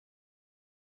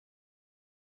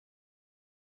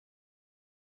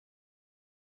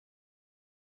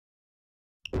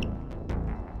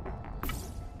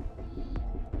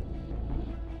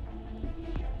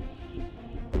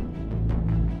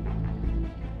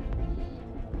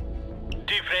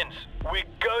Dear friends,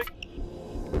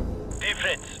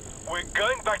 we're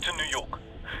going back to New York.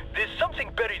 There's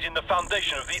something buried in the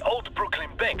foundation of the old Brooklyn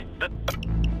bank that...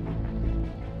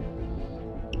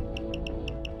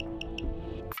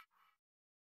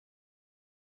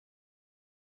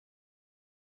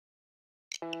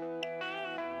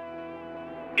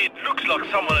 It looks like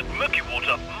someone at Murky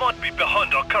Water might be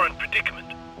behind our current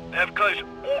predicament. They have closed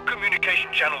all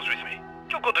communication channels with me.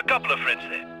 Took out a couple of friends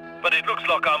there, but it looks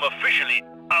like I'm officially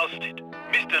ousted.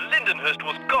 Mr. Lindenhurst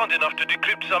was kind enough to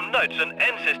decrypt some notes an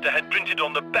ancestor had printed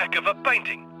on the back of a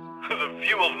painting. The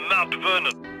view of Mount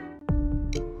Vernon.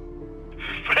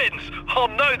 Friends, I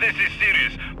know this is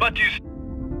serious, but you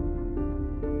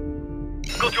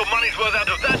got your money's worth out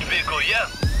of that vehicle, yeah?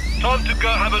 Time to go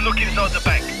have a look inside the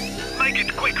bank. Make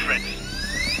it quick, friends.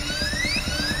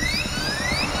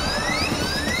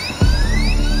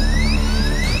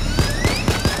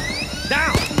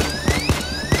 Down!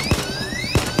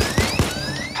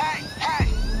 Hey!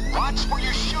 Watch where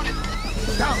you're shooting!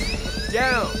 Down!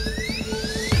 Down!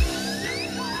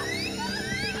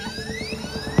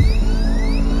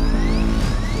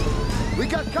 We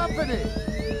got company!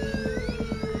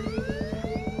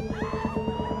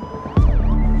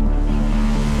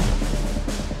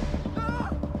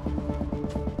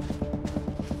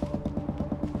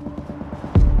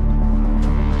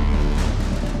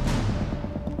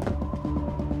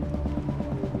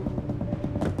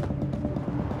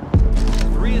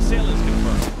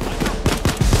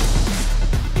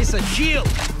 It's a shield!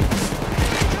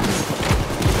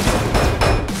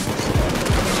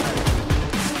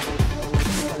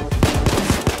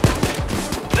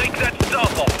 Take that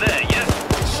stuff off there, yeah?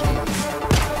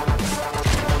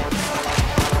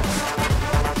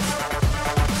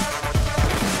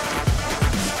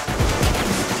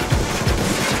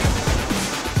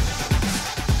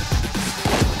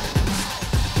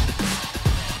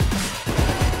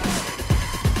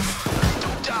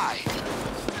 Don't die!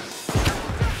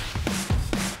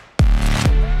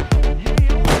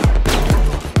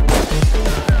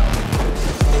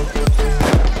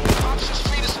 Cops just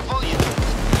freed a civilian.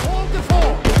 Hold the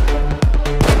fort!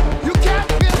 You can't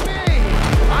kill me!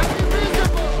 I'm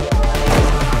invisible!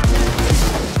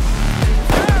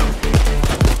 Down!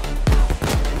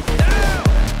 Down!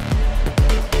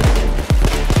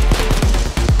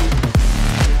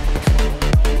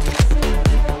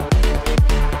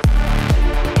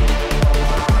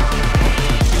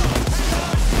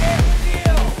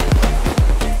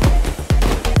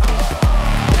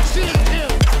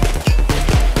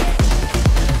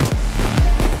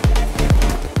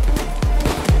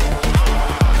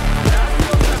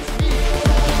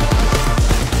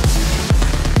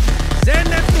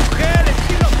 ¡Zen es mujer,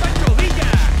 estilo Pancho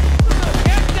Villa!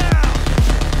 ¡Get down!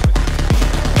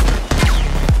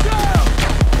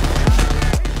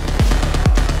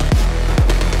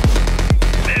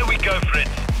 There we go,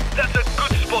 friends. That's a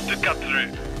good spot to cut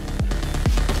through.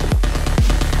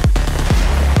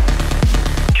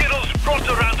 Kittles, brought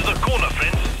around to the corner,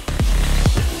 friends.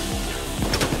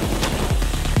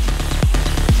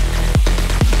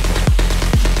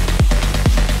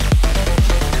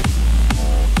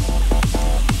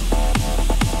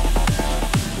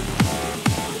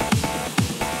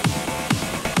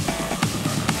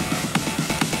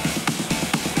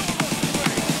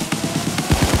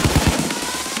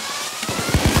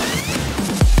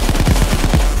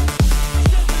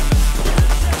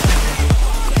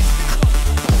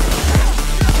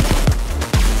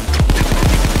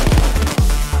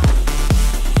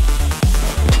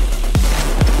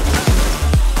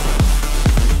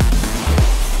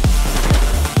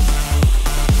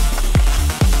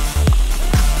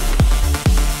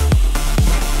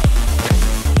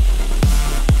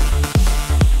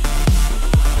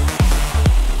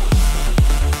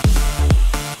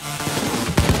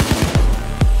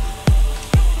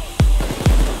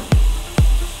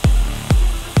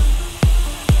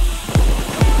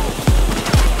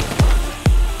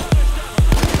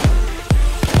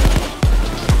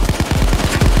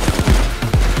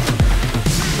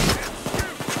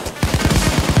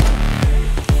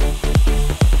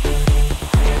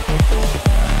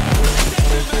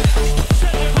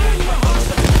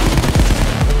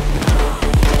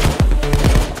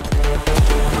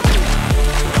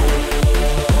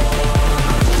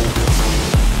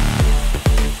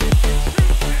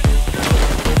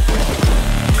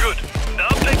 Good. Now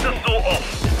take the saw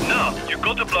off. Now, you've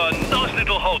got to blow a nice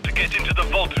little hole to get into the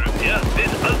vault room, yeah?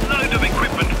 There's a load of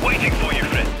equipment waiting for you,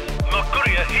 friends. My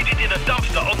courier hid it in a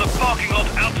dumpster on the parking lot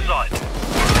outside.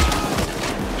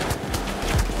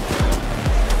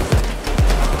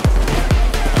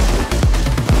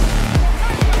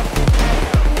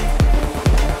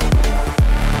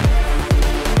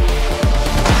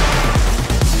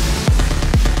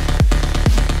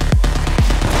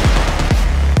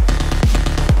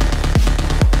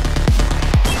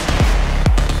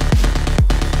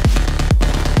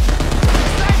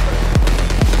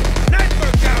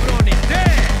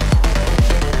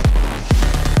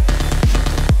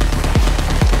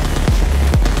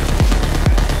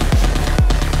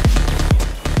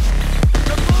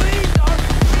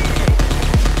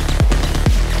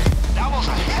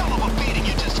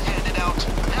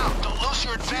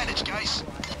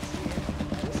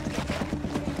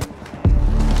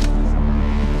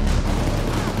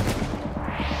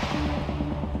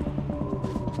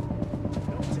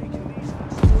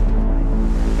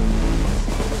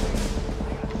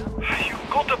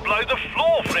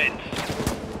 friends.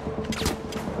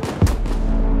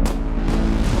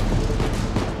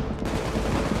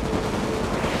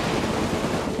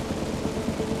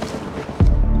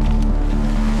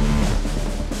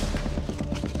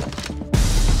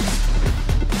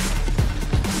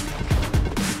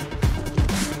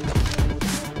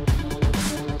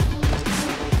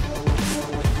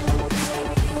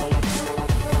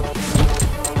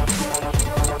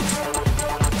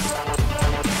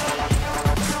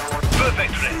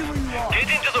 Perfect, friends. Get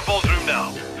into the vault room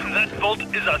now. That vault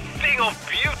is a thing of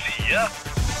beauty, yeah?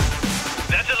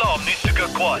 That alarm needs to go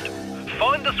quiet.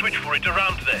 Find the switch for it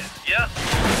around there, yeah?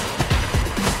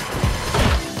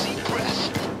 Deep breath.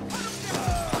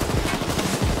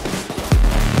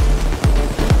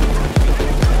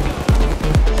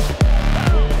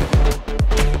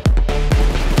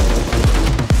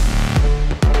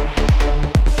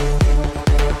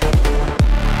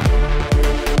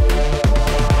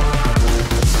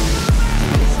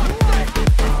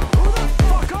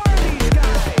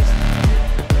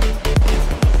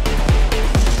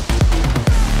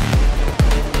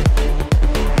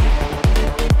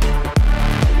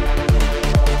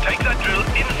 Take that drill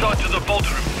inside to the vault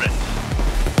room, friends.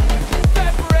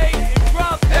 Separate and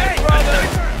drop them,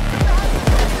 brothers!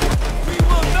 We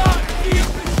will not keep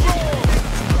control!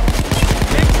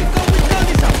 Mexico we done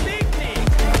is a picnic!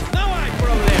 No hay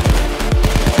problem!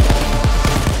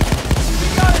 We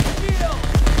got a shield!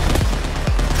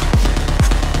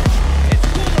 It's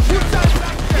cool of you to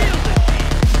shield the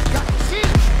sheep! Got the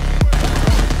shield.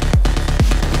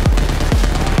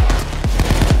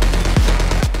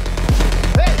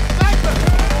 Hey, sniper!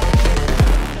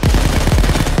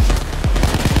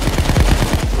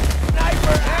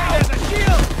 Sniper out! There's a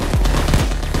shield!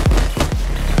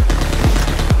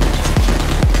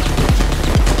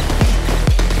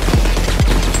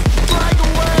 Flag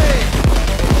away!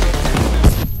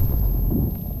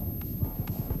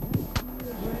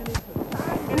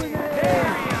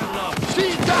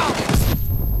 Shield down!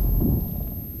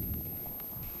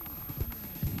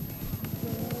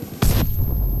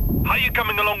 How you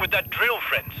coming along with that drill,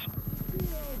 friends?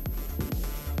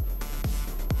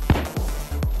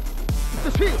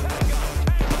 The shield!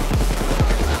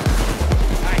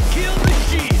 I killed the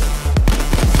shield!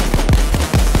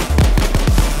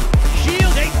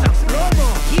 Shield ain't some promo!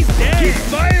 He's dead! Keep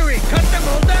firing! Cut them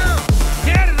all down!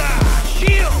 Mierda!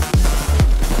 Shield!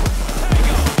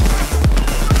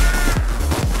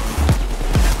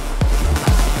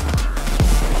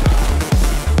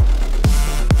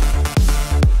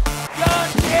 Gun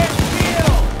hit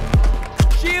shield!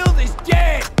 Shield is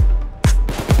dead!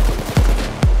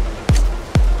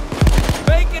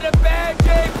 Making a bad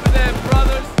day for them,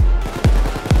 brothers!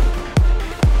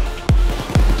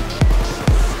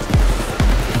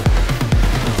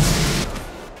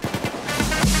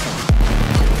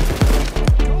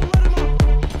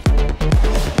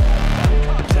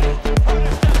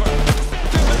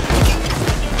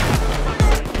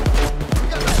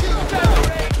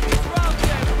 Separate and drop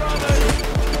them, brothers!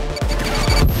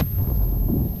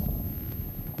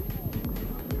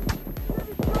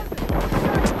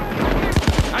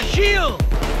 A shield!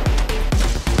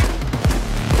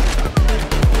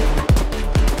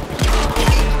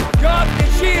 Drop the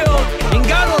shield!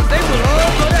 Ingados, they will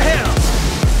all go to hell!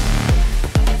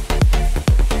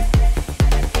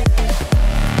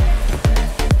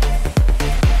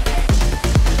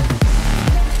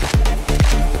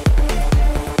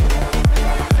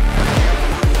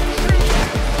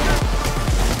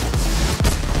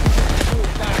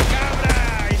 Puta cabra!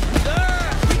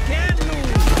 We can't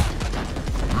lose!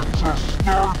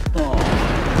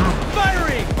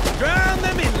 Firing! Drown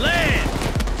them in land!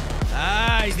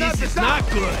 Ah, this is not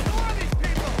good!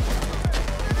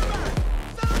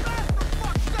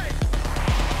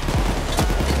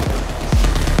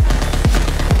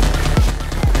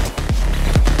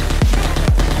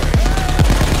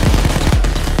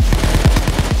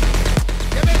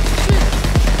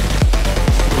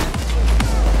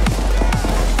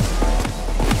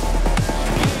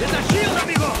 There's a shield,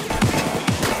 amigo!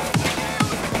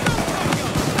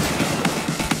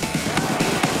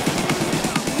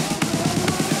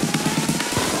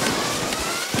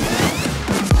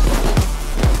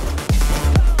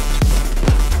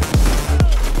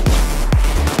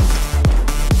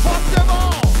 Pop them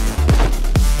all!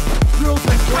 Drills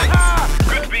and plates!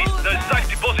 Could be those safe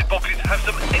deposit boxes have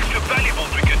some extra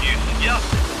valuables we can use, yeah?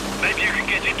 Maybe you can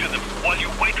get into them while you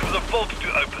wait for the vault to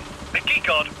open. A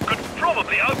keycard could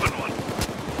probably open one.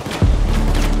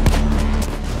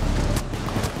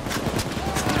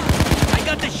 I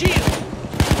got the shield!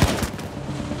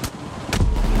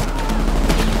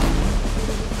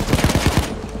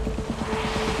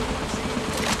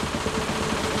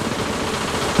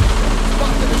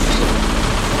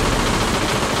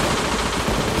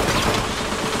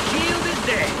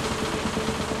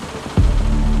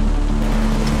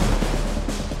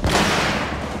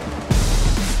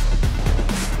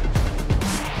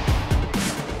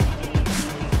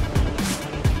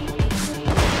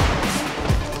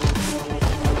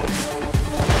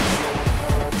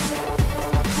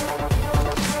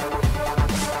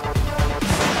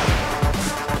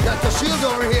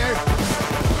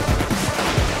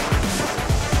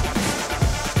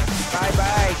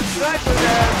 sniper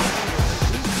there.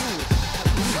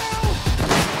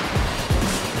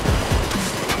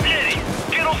 Jerry,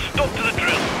 get off stop to the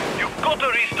drill. You've got to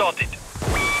restart it.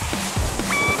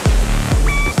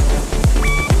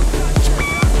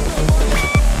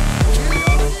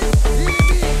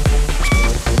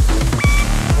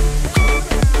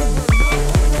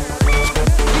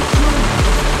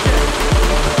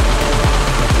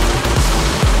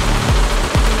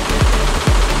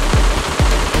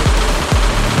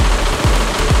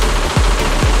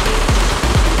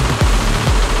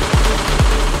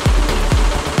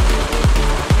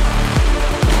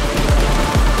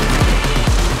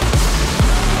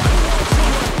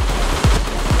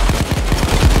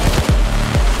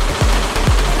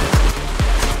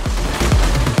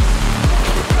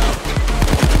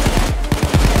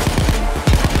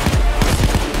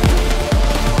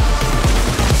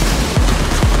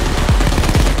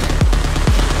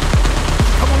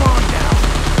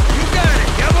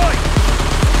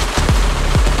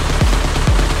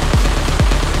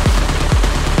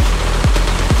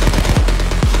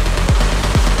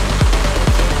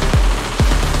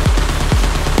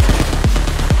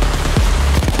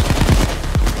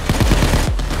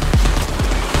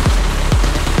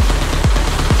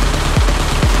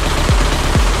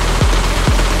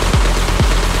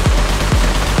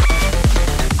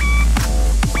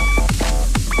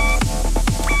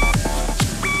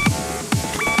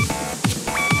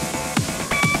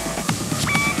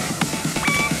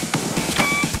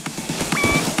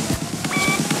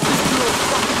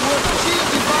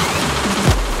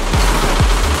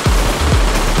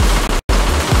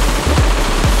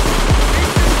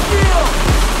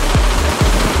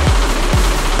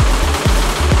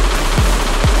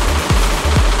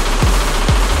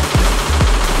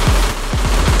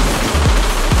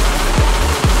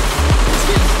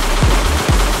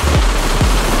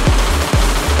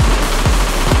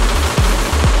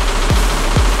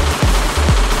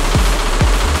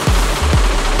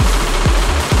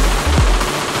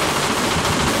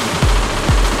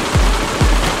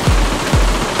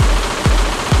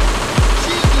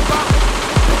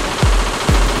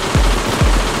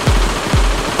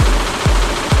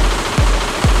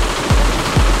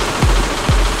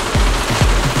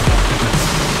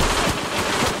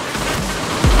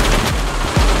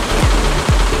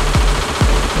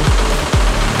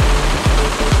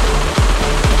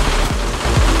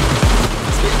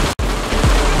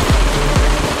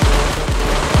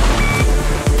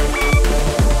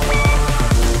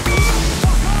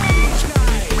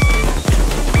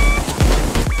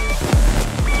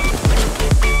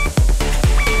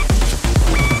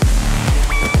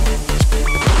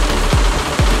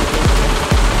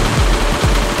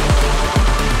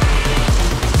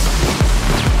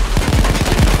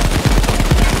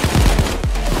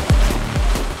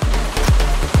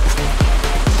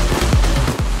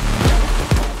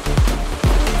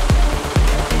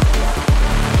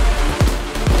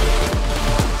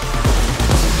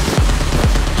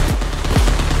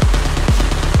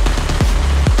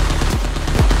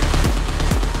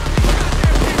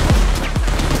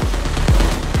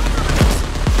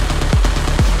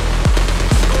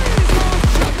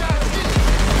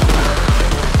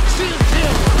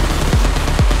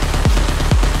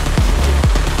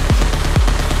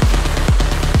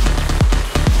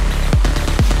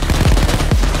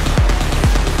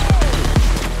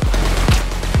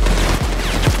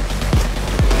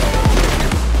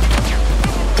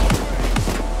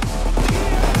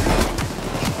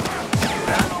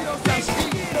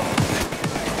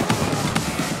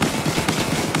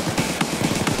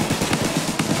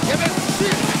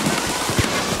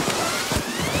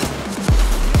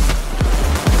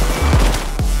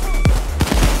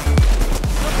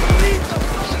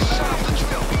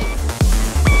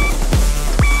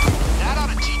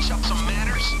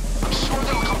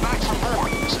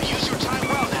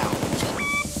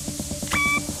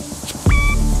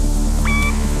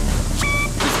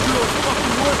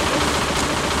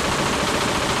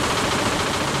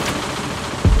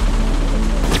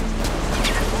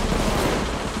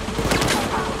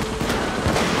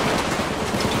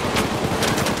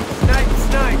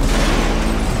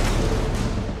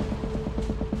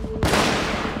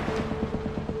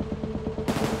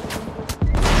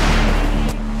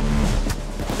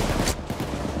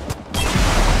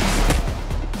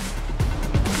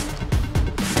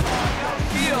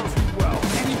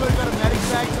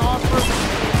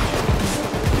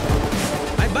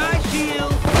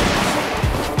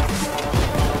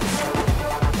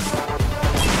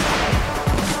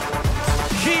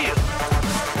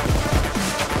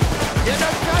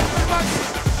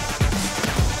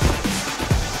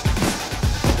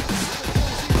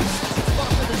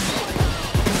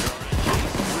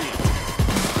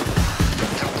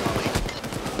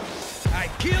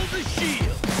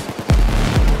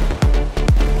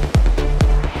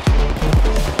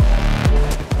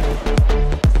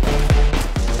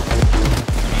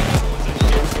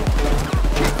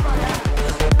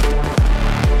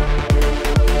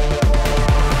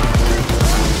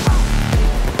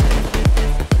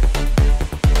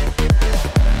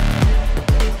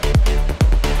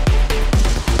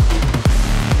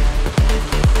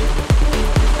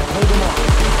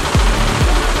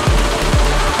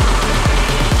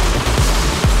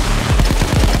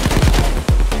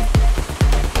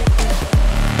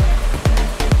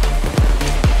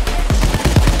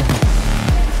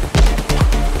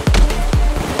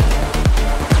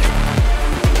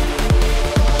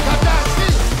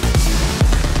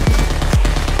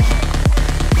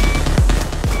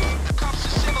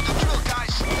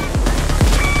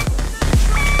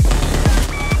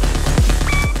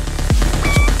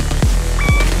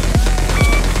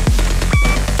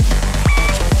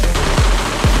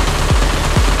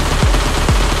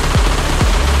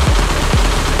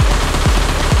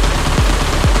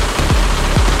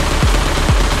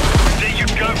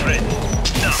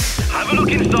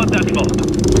 that vault.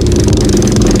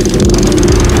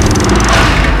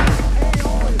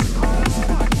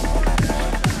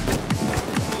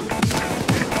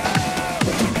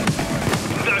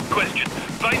 No question.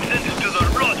 Vein sent us to the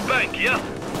right bank, yeah?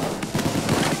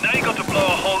 Now you got to blow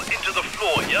a hole into the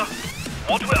floor, yeah?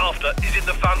 What we're after is in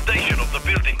the foundation of the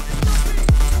building.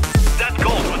 That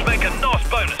gold would make a nice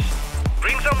bonus.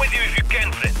 Bring some with you if you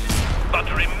can, friends. But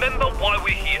remember why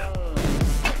we're here.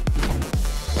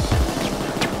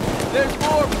 There's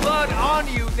more blood on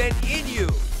you than in you.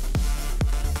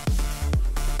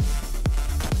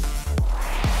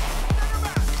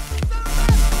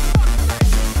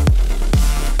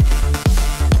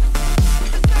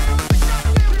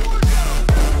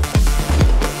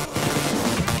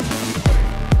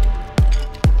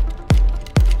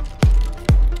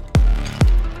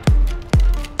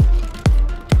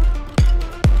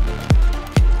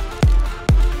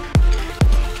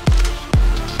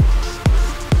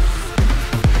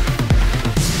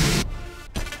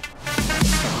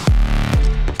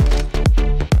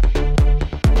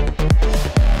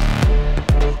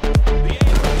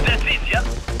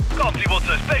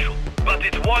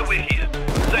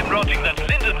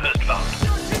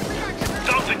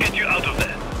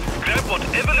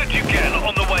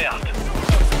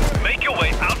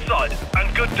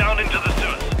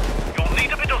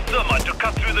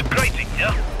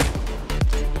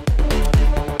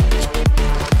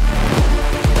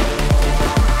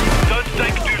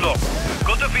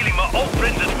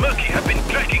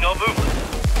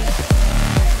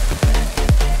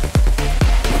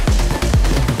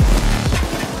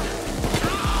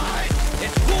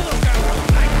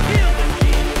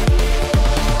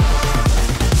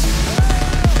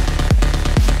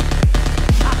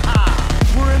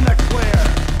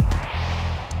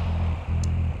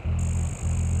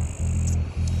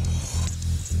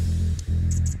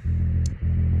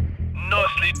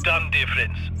 Done, dear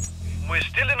friends. We're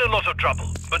still in a lot of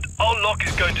trouble, but our lock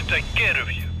is going to take care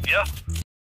of you, yeah?